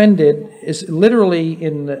word offended is literally,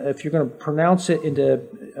 if you're going to pronounce it into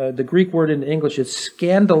the Greek word in English, it's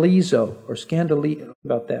scandalizo, or scandali,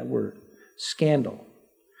 about that word, scandal.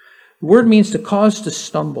 The word means to cause to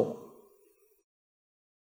stumble.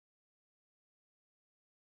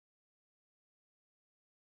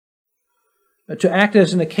 To act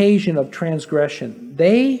as an occasion of transgression.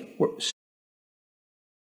 They were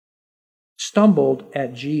stumbled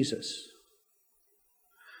at Jesus.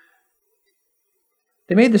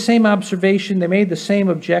 They made the same observation, they made the same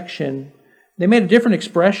objection, they made a different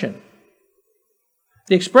expression.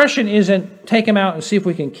 The expression isn't take him out and see if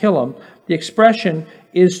we can kill him. The expression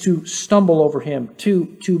is to stumble over him,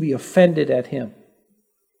 to be offended at him.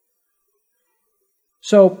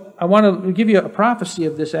 So I want to give you a prophecy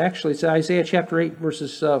of this actually. It's Isaiah chapter 8,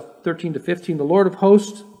 verses 13 to 15. The Lord of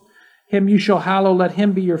hosts, him you shall hallow, let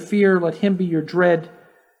him be your fear, let him be your dread.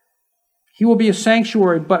 He will be a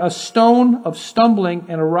sanctuary, but a stone of stumbling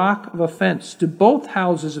and a rock of offense to both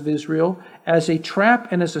houses of Israel, as a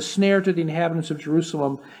trap and as a snare to the inhabitants of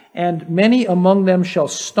Jerusalem. And many among them shall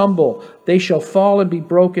stumble. They shall fall and be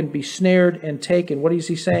broken, be snared and taken. What is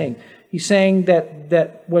he saying? He's saying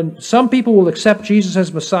that when some people will accept Jesus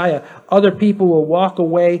as Messiah, other people will walk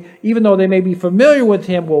away, even though they may be familiar with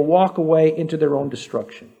him, will walk away into their own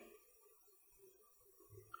destruction.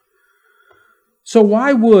 So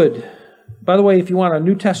why would, by the way, if you want a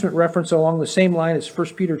New Testament reference along the same line, it's 1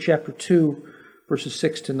 Peter chapter 2, verses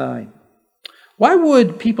 6 to 9. Why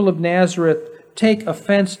would people of Nazareth take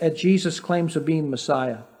offense at Jesus' claims of being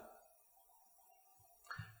Messiah?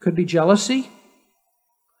 Could be jealousy.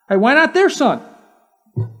 Hey, why not their son?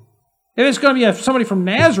 If it's going to be somebody from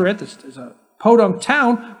Nazareth, it's a podunk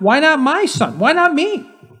town, why not my son? Why not me?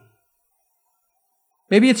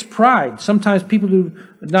 Maybe it's pride. Sometimes people do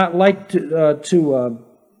not like the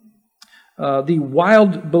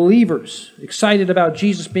wild believers excited about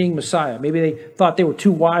Jesus being Messiah. Maybe they thought they were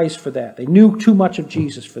too wise for that. They knew too much of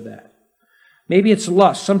Jesus for that. Maybe it's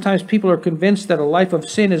lust. Sometimes people are convinced that a life of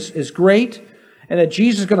sin is great and that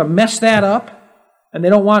Jesus is going to mess that up. And they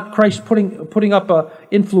don't want Christ putting up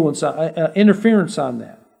interference on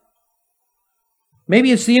that.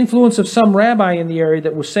 Maybe it's the influence of some rabbi in the area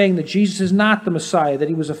that was saying that Jesus is not the Messiah, that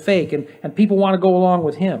he was a fake, and people want to go along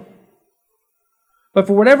with him. But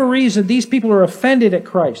for whatever reason, these people are offended at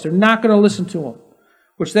Christ. They're not going to listen to him.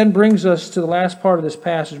 Which then brings us to the last part of this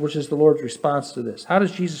passage, which is the Lord's response to this. How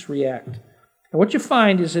does Jesus react? And what you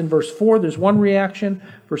find is in verse 4, there's one reaction.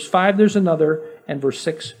 Verse 5, there's another. And verse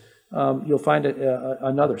 6, you'll find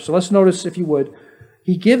another. So let's notice, if you would,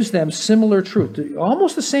 he gives them similar truth.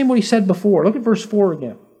 Almost the same what he said before. Look at verse 4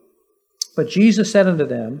 again. But Jesus said unto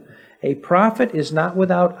them, a prophet is not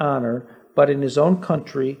without honor, but in his own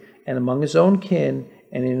country, and among his own kin,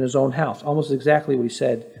 and in his own house. Almost exactly what he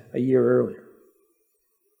said a year earlier.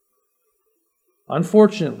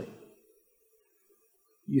 Unfortunately,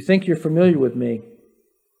 you think you're familiar with me,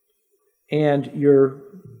 and you're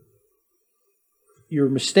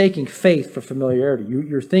mistaking faith for familiarity.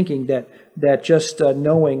 You're thinking that just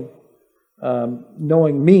knowing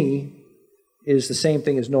me is the same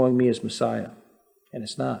thing as knowing me as Messiah, and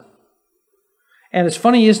it's not. And it's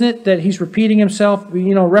funny, isn't it, that he's repeating himself?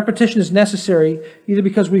 Repetition is necessary either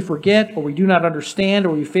because we forget, or we do not understand, or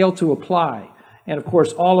we fail to apply. And of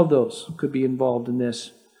course, all of those could be involved in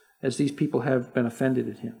this, as these people have been offended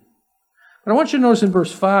at him. But I want you to notice in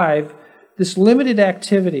verse 5, this limited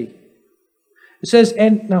activity. It says,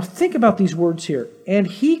 and now think about these words here. And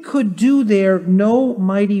he could do there no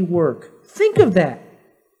mighty work. Think of that.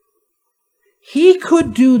 He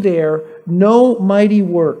could do there no mighty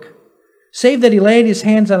work, save that he laid his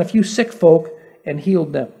hands on a few sick folk and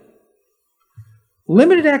healed them.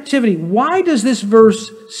 Limited activity. Why does this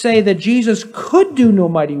verse say that Jesus could do no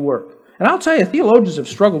mighty work? And I'll tell you, theologians have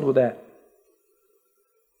struggled with that.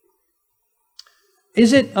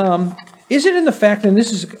 Is it in the fact, and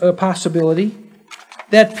this is a possibility,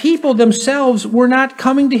 that people themselves were not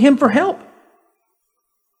coming to him for help?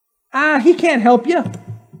 He can't help you.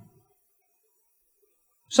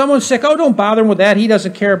 Someone's sick. Oh, don't bother him with that. He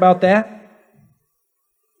doesn't care about that.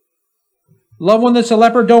 Loved one that's a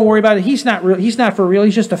leper, don't worry about it. He's not real. He's not for real.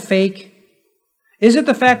 He's just a fake. Is it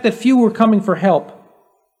the fact that few were coming for help?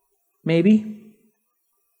 Maybe.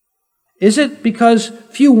 Is it because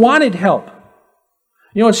few wanted help?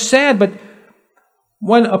 It's sad, but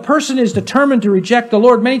when a person is determined to reject the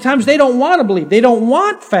Lord, many times they don't want to believe. They don't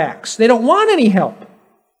want facts. They don't want any help.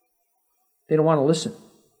 They don't want to listen.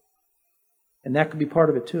 And that could be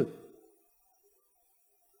part of it too.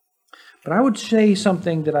 But I would say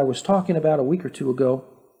something that I was talking about a week or two ago,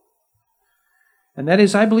 and that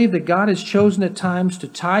is, I believe that God has chosen at times to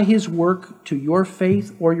tie His work to your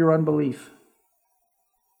faith or your unbelief.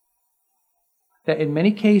 That in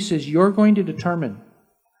many cases, you're going to determine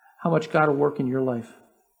how much God will work in your life.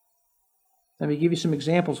 Let me give you some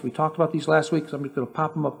examples. We talked about these last week, so I'm just going to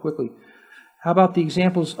pop them up quickly. How about the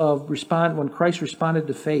examples of when Christ responded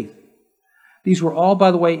to faith? These were all,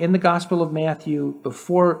 by the way, in the Gospel of Matthew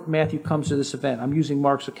before Matthew comes to this event. I'm using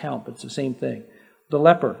Mark's account, but it's the same thing. The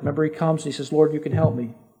leper, remember, he comes and he says, Lord, you can help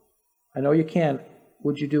me. I know you can.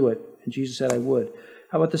 Would you do it? And Jesus said, I would.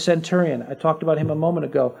 How about the centurion? I talked about him a moment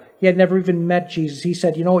ago. He had never even met Jesus. He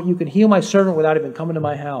said, you know what, you can heal my servant without even coming to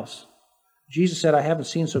my house. Jesus said, I haven't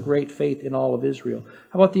seen so great faith in all of Israel.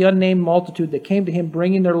 How about the unnamed multitude that came to him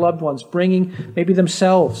bringing their loved ones, bringing maybe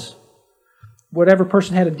themselves? Whatever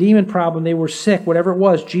person had a demon problem, they were sick, whatever it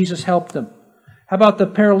was, Jesus helped them. How about the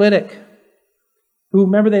paralytic? Who,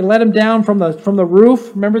 remember, they let him down from the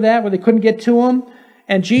roof, remember that, where they couldn't get to him?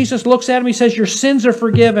 And Jesus looks at him, he says, your sins are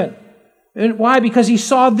forgiven. And why? Because he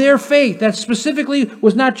saw their faith. That specifically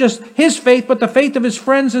was not just his faith, but the faith of his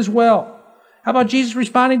friends as well. How about Jesus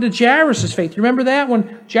responding to Jairus' faith? You remember that?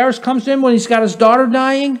 When Jairus comes to him when he's got his daughter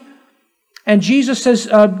dying? And Jesus says,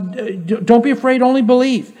 don't be afraid, only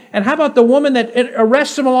believe. And how about the woman that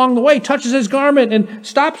arrests him along the way, touches his garment and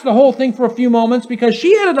stops the whole thing for a few moments because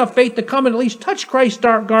she had enough faith to come and at least touch Christ's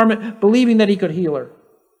dark garment, believing that he could heal her.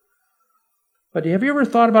 But have you ever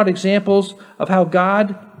thought about examples of how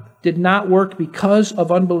God did not work because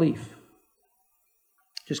of unbelief?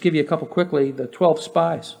 Just give you a couple quickly. The 12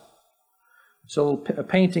 spies. So a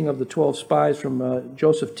painting of the 12 spies from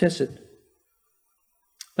Joseph Tissot.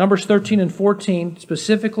 Numbers 13 and 14,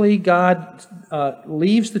 specifically, God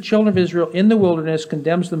leaves the children of Israel in the wilderness,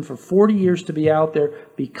 condemns them for 40 years to be out there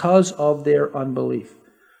because of their unbelief.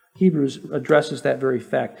 Hebrews addresses that very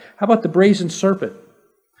fact. How about the brazen serpent?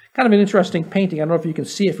 Kind of an interesting painting. I don't know if you can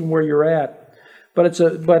see it from where you're at, but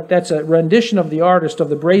that's a rendition of the artist of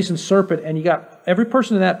the brazen serpent, and you got every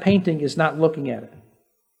person in that painting is not looking at it.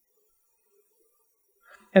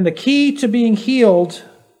 And the key to being healed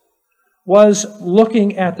was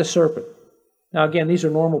looking at the serpent. Now again, these are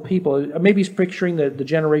normal people. Maybe he's picturing the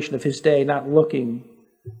generation of his day, not looking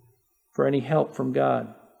for any help from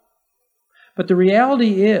God. But the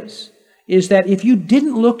reality is that if you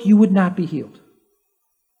didn't look, you would not be healed.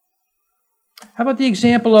 How about the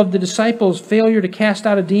example of the disciples' failure to cast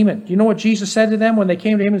out a demon? Do you know what Jesus said to them when they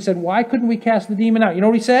came to him and said, why couldn't we cast the demon out? You know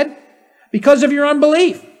what he said? Because of your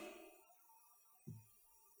unbelief.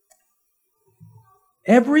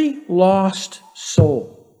 Every lost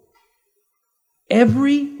soul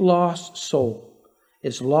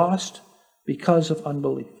is lost because of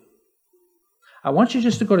unbelief. I want you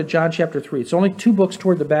just to go to John chapter 3. It's only 2 books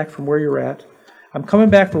toward the back from where you're at. I'm coming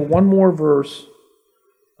back for one more verse.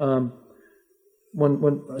 So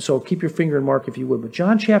keep your finger and mark if you would. But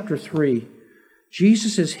John chapter 3,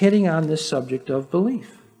 Jesus is hitting on this subject of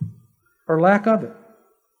belief, or lack of it.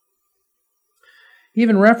 He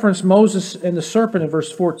even referenced Moses and the serpent in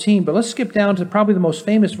verse 14, but let's skip down to probably the most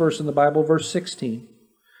famous verse in the Bible, verse 16.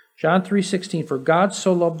 John 3:16, for God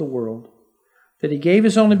so loved the world that he gave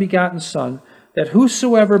his only begotten Son, that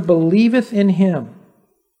whosoever believeth in him,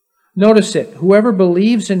 notice it, whoever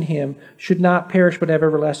believes in him should not perish but have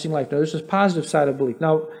everlasting life. Now, there's this positive side of belief.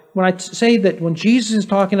 Now, when I say that when Jesus is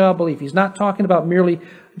talking about belief, he's not talking about merely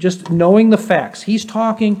just knowing the facts. He's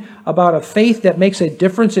talking about a faith that makes a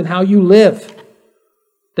difference in how you live.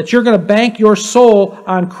 That you're going to bank your soul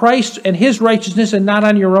on Christ and his righteousness and not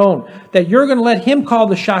on your own. That you're going to let him call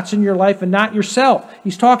the shots in your life and not yourself.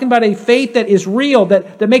 He's talking about a faith that is real,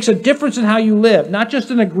 that makes a difference in how you live, not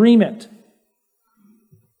just an agreement.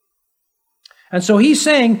 And so he's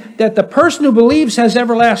saying that the person who believes has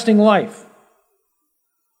everlasting life.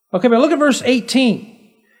 Okay, but look at verse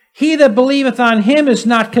 18. He that believeth on him is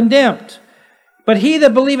not condemned. But he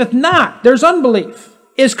that believeth not, there's unbelief,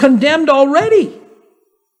 is condemned already,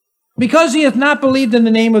 because he hath not believed in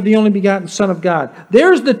the name of the only begotten Son of God.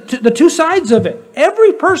 There's the two sides of it.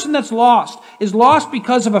 Every person that's lost is lost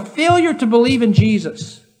because of a failure to believe in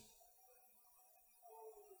Jesus.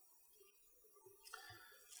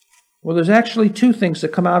 Well, there's actually 2 things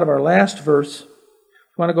that come out of our last verse. I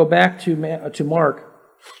want to go back to Mark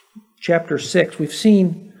chapter 6. We've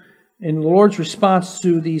seen in the Lord's response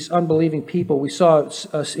to these unbelieving people, we saw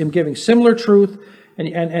him giving similar truth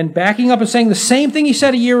and backing up and saying the same thing he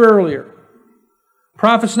said a year earlier.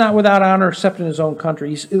 Prophet's not without honor except in his own country.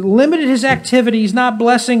 He's limited his activity. He's not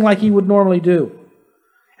blessing like he would normally do.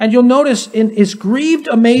 And you'll notice in his grieved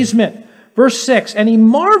amazement, verse 6, and he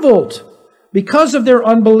marveled because of their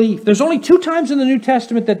unbelief. There's only 2 times in the New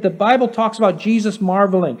Testament that the Bible talks about Jesus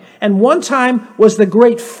marveling. And one time was the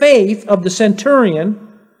great faith of the centurion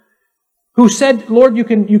who said, Lord, you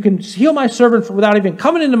can heal my servant without even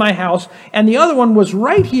coming into my house. And the other one was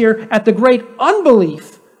right here at the great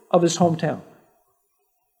unbelief of his hometown.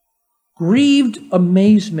 Grieved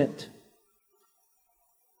amazement.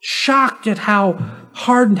 Shocked at how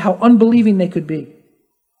hardened, how unbelieving they could be.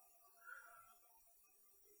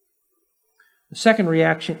 The second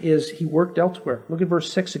reaction is he worked elsewhere. Look at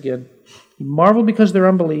verse 6 again. He marveled because of their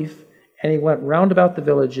unbelief, and he went round about the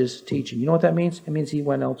villages teaching. You know what that means? It means he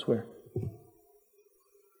went elsewhere.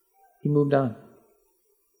 He moved on.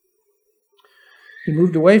 He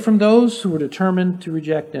moved away from those who were determined to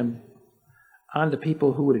reject him on to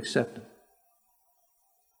people who would accept him.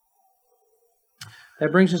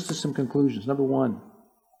 That brings us to some conclusions. Number 1,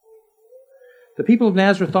 the people of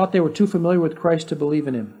Nazareth thought they were too familiar with Christ to believe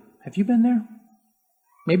in him. Have you been there?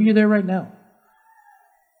 Maybe you're there right now.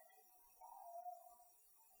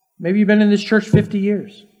 Maybe you've been in this church 50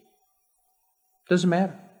 years. Doesn't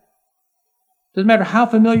matter. Doesn't matter how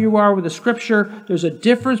familiar you are with the Scripture. There's a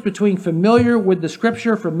difference between familiar with the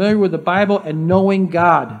Scripture, familiar with the Bible, and knowing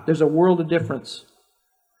God. There's a world of difference.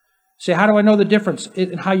 Say, how do I know the difference?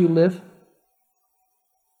 In how you live.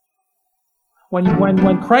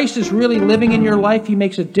 When Christ is really living in your life, He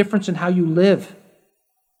makes a difference in how you live.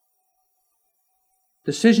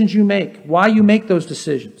 Decisions you make, why you make those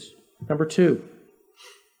decisions. Number 2,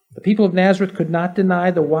 the people of Nazareth could not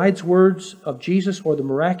deny the wise words of Jesus or the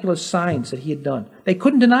miraculous signs that He had done. They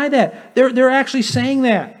couldn't deny that. They're actually saying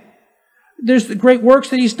that. There's the great works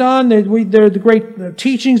that He's done. There are the great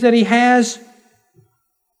teachings that He has.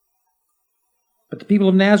 But the people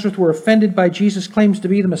of Nazareth were offended by Jesus' claims to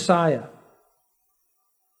be the Messiah.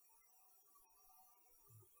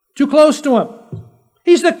 Too close to Him.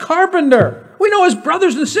 He's the carpenter. We know His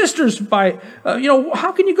brothers and sisters by,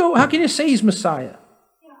 how can you say He's Messiah?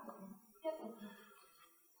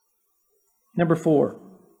 Number 4,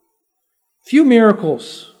 few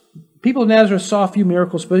miracles. People of Nazareth saw few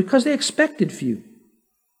miracles because they expected few.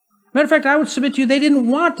 Matter of fact, I would submit to you, they didn't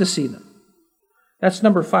want to see them. That's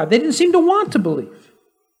number 5. They didn't seem to want to believe.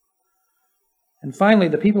 And finally,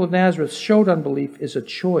 the people of Nazareth showed unbelief is a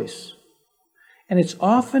choice. And it's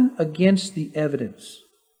often against the evidence.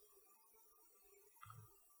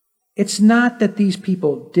 It's not that these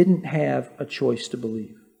people didn't have a choice to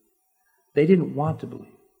believe. They didn't want to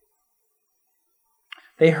believe.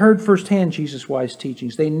 They heard firsthand Jesus' wise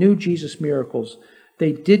teachings. They knew Jesus' miracles.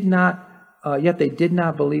 Yet they did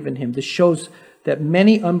not believe in Him. This shows that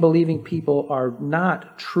many unbelieving people are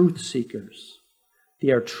not truth seekers. They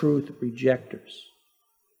are truth rejectors.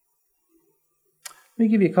 Let me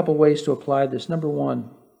give you a couple ways to apply this. Number 1,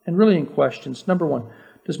 and really in questions. Number 1,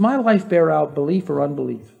 does my life bear out belief or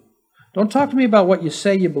unbelief? Don't talk to me about what you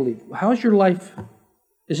say you believe. How's your life?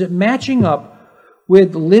 Is it matching up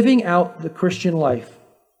with living out the Christian life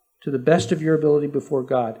to the best of your ability before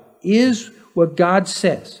God? Is what God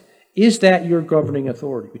says, is that your governing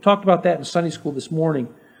authority? We talked about that in Sunday school this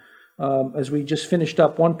morning as we just finished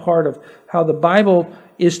up one part of how the Bible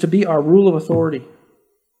is to be our rule of authority.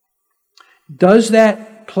 Does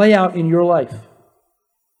that play out in your life?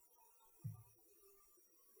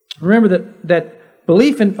 Remember that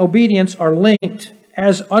belief and obedience are linked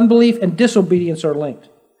as unbelief and disobedience are linked.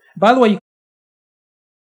 By the way, you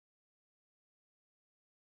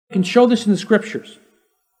can show this in the Scriptures.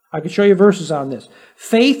 I can show you verses on this.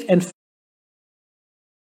 Faith and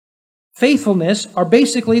faithfulness are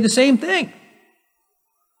basically the same thing.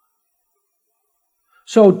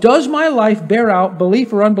 So does my life bear out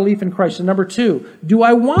belief or unbelief in Christ? And number 2, do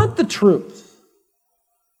I want the truth?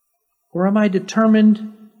 Or am I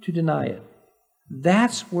determined to deny it?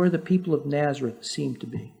 That's where the people of Nazareth seem to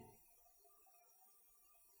be.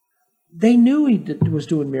 They knew He was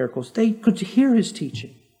doing miracles. They could hear His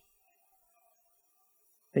teaching.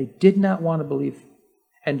 They did not want to believe.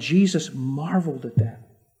 And Jesus marveled at that.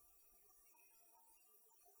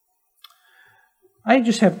 I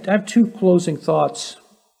have 2 closing thoughts.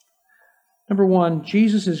 Number 1,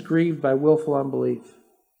 Jesus is grieved by willful unbelief.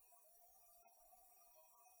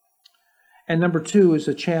 And number 2 is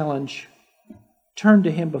a challenge. Turn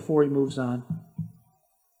to Him before He moves on.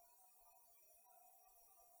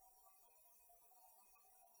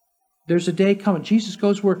 There's a day coming. Jesus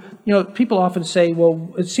goes where, people often say,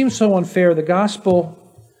 well, it seems so unfair. The gospel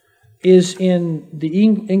is in the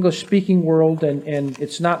English-speaking world and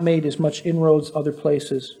it's not made as much inroads other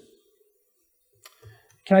places.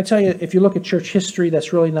 Can I tell you, if you look at church history,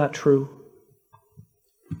 that's really not true.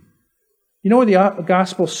 You know where the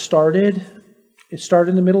gospel started? It started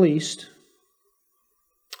in the Middle East.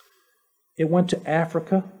 It went to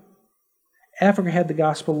Africa. Africa had the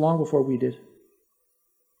gospel long before we did.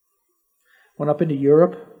 Went up into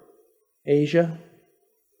Europe, Asia.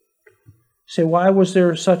 Say, why was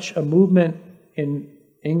there such a movement in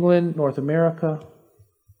England, North America?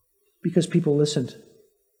 Because people listened.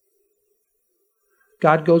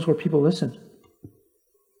 God goes where people listen.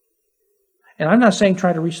 And I'm not saying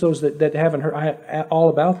try to reach those that haven't heard. I'm all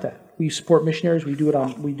about that. We support missionaries. We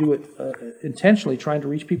do it intentionally, trying to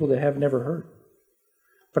reach people that have never heard.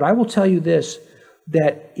 But I will tell you this,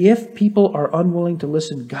 that if people are unwilling to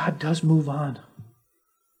listen, God does move on.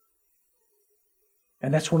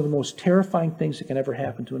 And that's one of the most terrifying things that can ever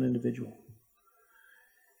happen to an individual,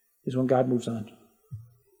 is when God moves on.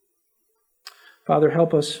 Father,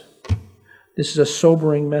 help us. This is a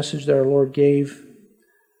sobering message that our Lord gave.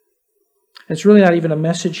 It's really not even a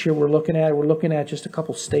message here we're looking at. We're looking at just a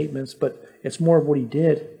couple statements, but it's more of what he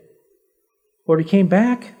did. Lord, he came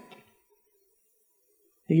back.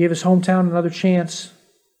 He gave his hometown another chance,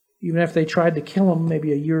 even if they tried to kill him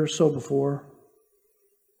maybe a year or so before.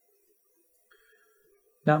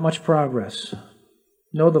 Not much progress.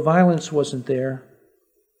 No, the violence wasn't there,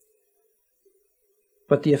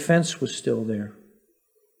 but the offense was still there.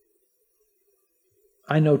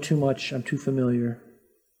 I know too much. I'm too familiar.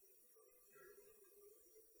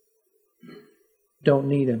 Don't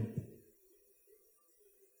need him.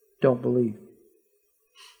 Don't believe.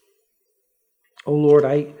 Oh Lord,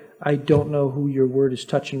 I don't know who your word is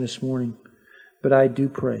touching this morning, but I do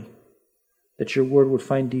pray that your word would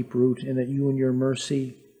find deep root and that you in your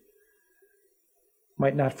mercy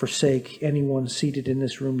might not forsake anyone seated in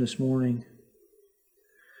this room this morning.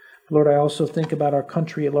 Lord, I also think about our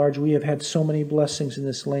country at large. We have had so many blessings in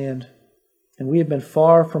this land, and we have been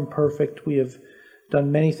far from perfect. We have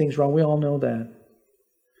done many things wrong. We all know that.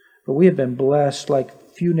 But we have been blessed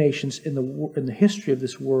like few nations in the history of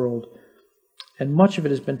this world. And much of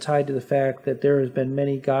it has been tied to the fact that there has been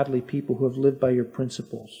many godly people who have lived by your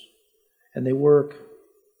principles. And they work.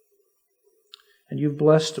 And you've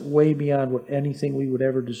blessed way beyond what anything we would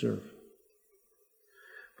ever deserve.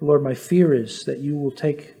 But Lord, my fear is that you will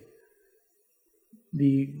take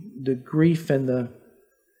the grief and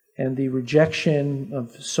the rejection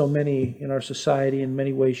of so many in our society. In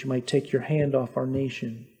many ways, you might take your hand off our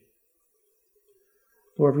nation.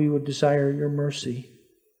 Lord, we would desire your mercy.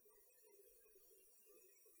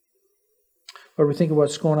 Lord, we think of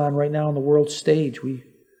what's going on right now on the world stage.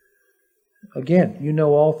 Again, you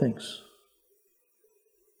know all things.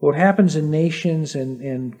 What happens in nations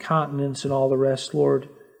and continents and all the rest, Lord,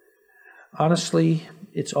 honestly,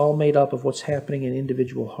 it's all made up of what's happening in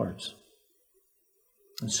individual hearts.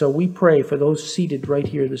 And so we pray for those seated right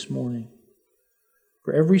here this morning,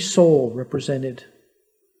 for every soul represented.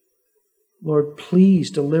 Lord, please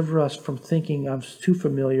deliver us from thinking I'm too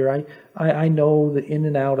familiar. I know the in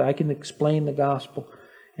and out. I can explain the gospel,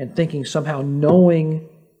 and thinking somehow knowing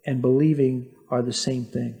and believing are the same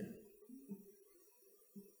thing.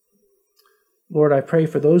 Lord, I pray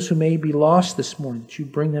for those who may be lost this morning, that you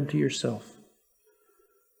bring them to yourself.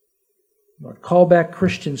 Lord, call back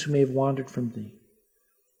Christians who may have wandered from thee.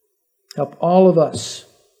 Help all of us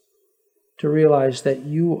to realize that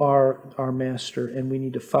you are our master and we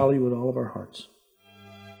need to follow you with all of our hearts.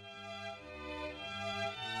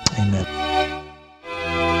 Amen.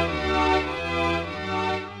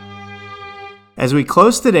 As we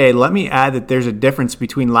close today, let me add that there's a difference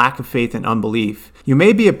between lack of faith and unbelief. You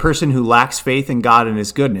may be a person who lacks faith in God and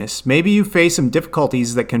His goodness. Maybe you face some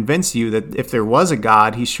difficulties that convince you that if there was a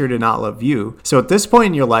God, He's sure to not love you. So at this point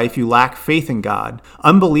in your life, you lack faith in God.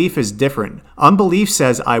 Unbelief is different. Unbelief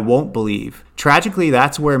says, I won't believe. Tragically,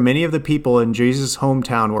 that's where many of the people in Jesus'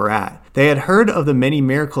 hometown were at. They had heard of the many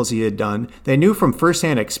miracles he had done. They knew from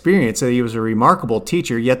firsthand experience that he was a remarkable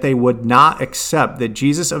teacher, yet they would not accept that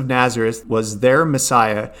Jesus of Nazareth was their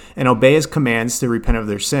Messiah and obey his commands to repent of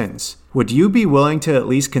their sins. Would you be willing to at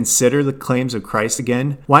least consider the claims of Christ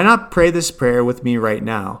again? Why not pray this prayer with me right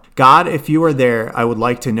now? God, if you are there, I would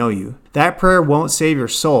like to know you. That prayer won't save your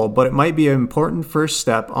soul, but it might be an important first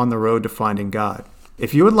step on the road to finding God.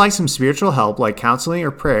 If you would like some spiritual help like counseling or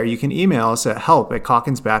prayer, you can email us at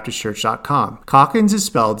help@calkinsbaptistchurch.com. Calkins is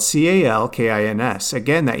spelled Calkins.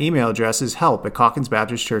 Again, that email address is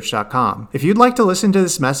help@calkinsbaptistchurch.com. If you'd like to listen to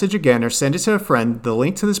this message again or send it to a friend, the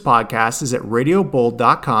link to this podcast is at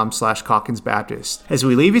radiobold.com/calkinsbaptist. As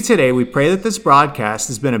we leave you today, we pray that this broadcast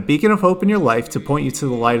has been a beacon of hope in your life to point you to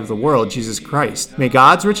the light of the world, Jesus Christ. May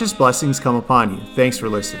God's richest blessings come upon you. Thanks for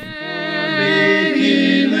listening.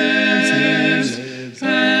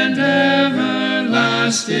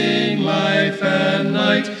 Everlasting life and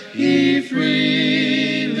light.